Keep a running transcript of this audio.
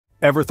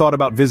Ever thought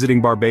about visiting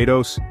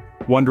Barbados?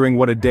 Wondering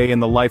what a day in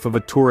the life of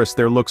a tourist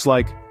there looks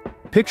like?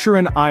 Picture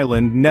an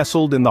island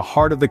nestled in the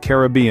heart of the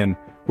Caribbean,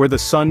 where the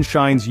sun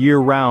shines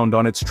year-round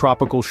on its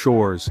tropical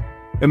shores.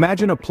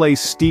 Imagine a place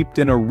steeped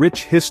in a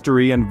rich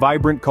history and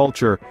vibrant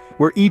culture,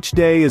 where each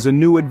day is a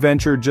new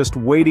adventure just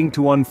waiting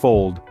to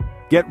unfold.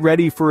 Get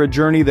ready for a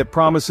journey that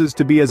promises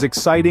to be as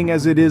exciting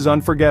as it is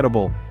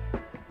unforgettable.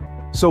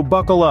 So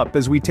buckle up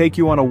as we take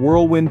you on a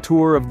whirlwind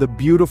tour of the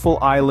beautiful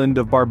island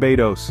of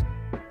Barbados.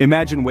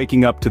 Imagine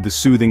waking up to the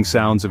soothing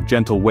sounds of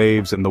gentle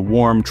waves and the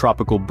warm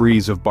tropical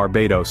breeze of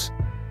Barbados.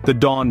 The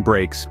dawn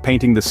breaks,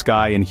 painting the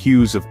sky in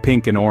hues of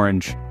pink and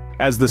orange.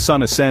 As the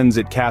sun ascends,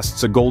 it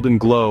casts a golden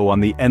glow on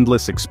the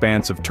endless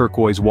expanse of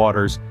turquoise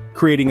waters,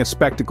 creating a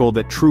spectacle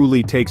that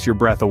truly takes your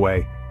breath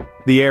away.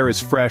 The air is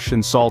fresh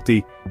and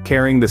salty,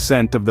 carrying the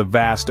scent of the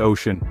vast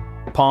ocean.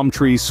 Palm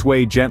trees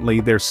sway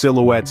gently, their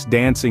silhouettes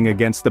dancing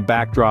against the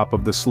backdrop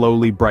of the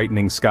slowly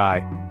brightening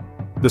sky.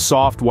 The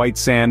soft white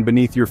sand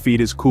beneath your feet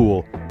is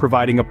cool,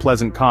 providing a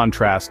pleasant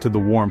contrast to the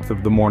warmth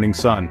of the morning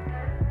sun.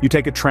 You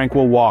take a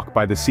tranquil walk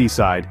by the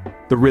seaside,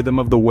 the rhythm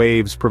of the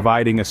waves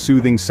providing a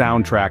soothing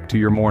soundtrack to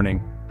your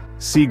morning.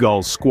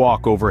 Seagulls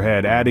squawk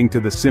overhead, adding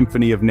to the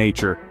symphony of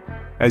nature.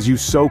 As you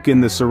soak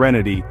in the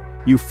serenity,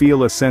 you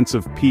feel a sense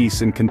of peace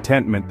and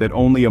contentment that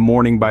only a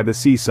morning by the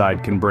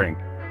seaside can bring.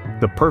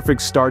 The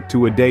perfect start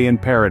to a day in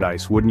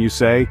paradise, wouldn't you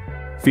say?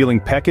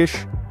 Feeling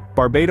peckish?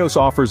 Barbados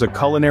offers a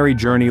culinary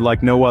journey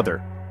like no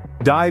other.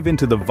 Dive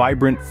into the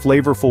vibrant,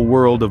 flavorful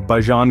world of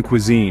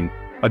cuisine,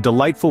 a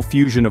delightful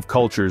fusion of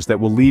cultures that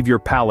will leave your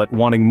palate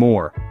wanting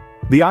more.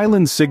 The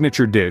island's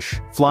signature dish,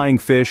 flying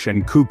fish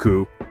and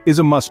cuckoo, is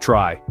a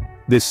must-try.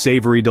 This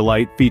savory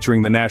delight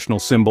featuring the national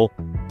symbol,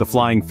 the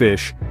flying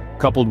fish,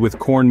 coupled with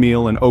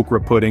cornmeal and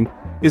okra pudding,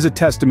 is a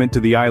testament to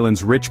the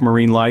island's rich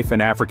marine life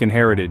and African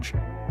heritage.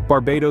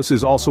 Barbados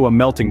is also a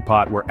melting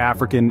pot where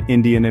African,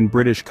 Indian and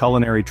British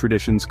culinary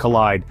traditions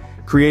collide,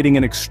 creating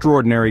an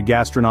extraordinary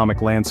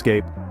gastronomic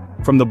landscape.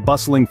 From the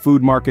bustling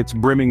food markets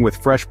brimming with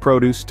fresh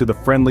produce to the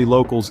friendly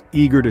locals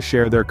eager to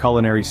share their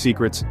culinary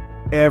secrets,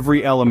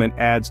 every element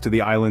adds to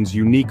the island's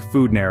unique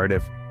food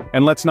narrative.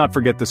 And let's not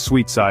forget the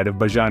sweet side of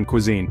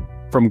cuisine.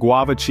 From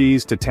guava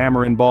cheese to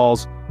tamarind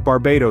balls,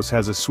 Barbados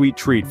has a sweet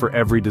treat for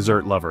every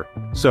dessert lover.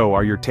 So,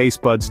 are your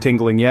taste buds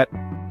tingling yet?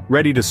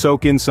 Ready to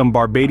soak in some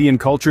Barbadian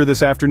culture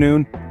this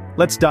afternoon?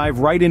 Let's dive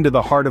right into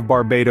the heart of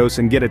Barbados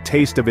and get a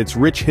taste of its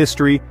rich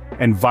history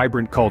and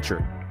vibrant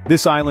culture.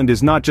 This island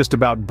is not just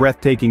about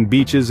breathtaking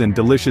beaches and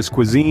delicious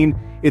cuisine,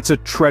 it's a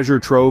treasure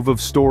trove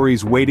of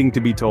stories waiting to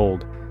be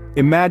told.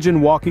 Imagine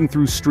walking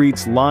through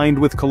streets lined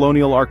with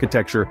colonial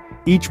architecture,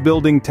 each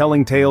building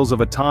telling tales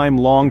of a time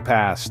long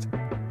past.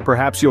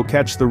 Perhaps you'll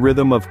catch the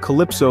rhythm of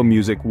calypso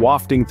music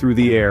wafting through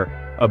the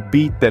air, a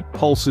beat that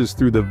pulses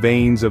through the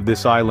veins of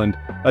this island,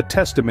 a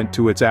testament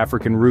to its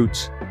African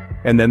roots.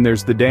 And then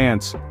there's the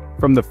dance,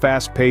 from the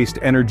fast-paced,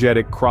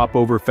 energetic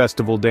crop-over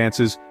festival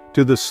dances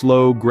to the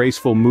slow,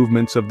 graceful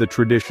movements of the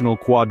traditional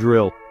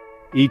quadrille.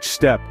 Each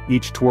step,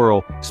 each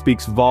twirl,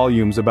 speaks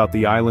volumes about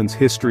the island's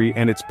history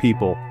and its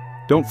people.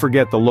 Don't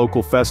forget the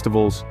local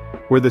festivals,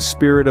 where the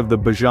spirit of the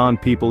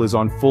Bajan people is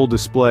on full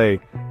display,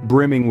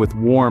 brimming with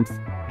warmth,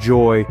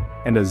 joy,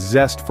 and a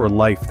zest for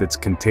life that's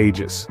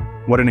contagious.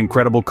 What an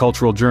incredible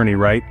cultural journey,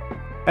 right?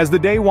 As the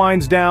day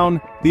winds down,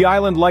 the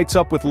island lights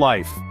up with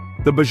life.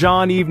 The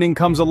Bajan evening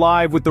comes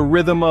alive with the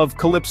rhythm of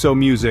calypso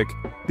music,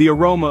 the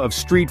aroma of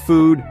street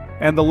food,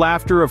 and the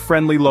laughter of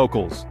friendly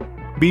locals.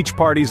 Beach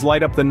parties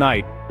light up the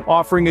night,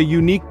 offering a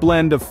unique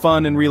blend of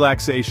fun and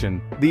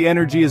relaxation. The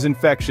energy is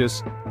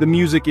infectious, the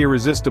music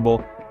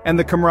irresistible, and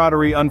the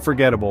camaraderie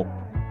unforgettable.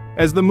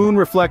 As the moon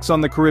reflects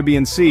on the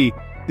Caribbean Sea,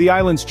 the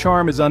island's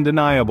charm is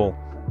undeniable.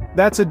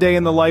 That's a day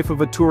in the life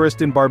of a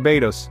tourist in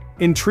Barbados.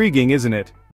 Intriguing, isn't it?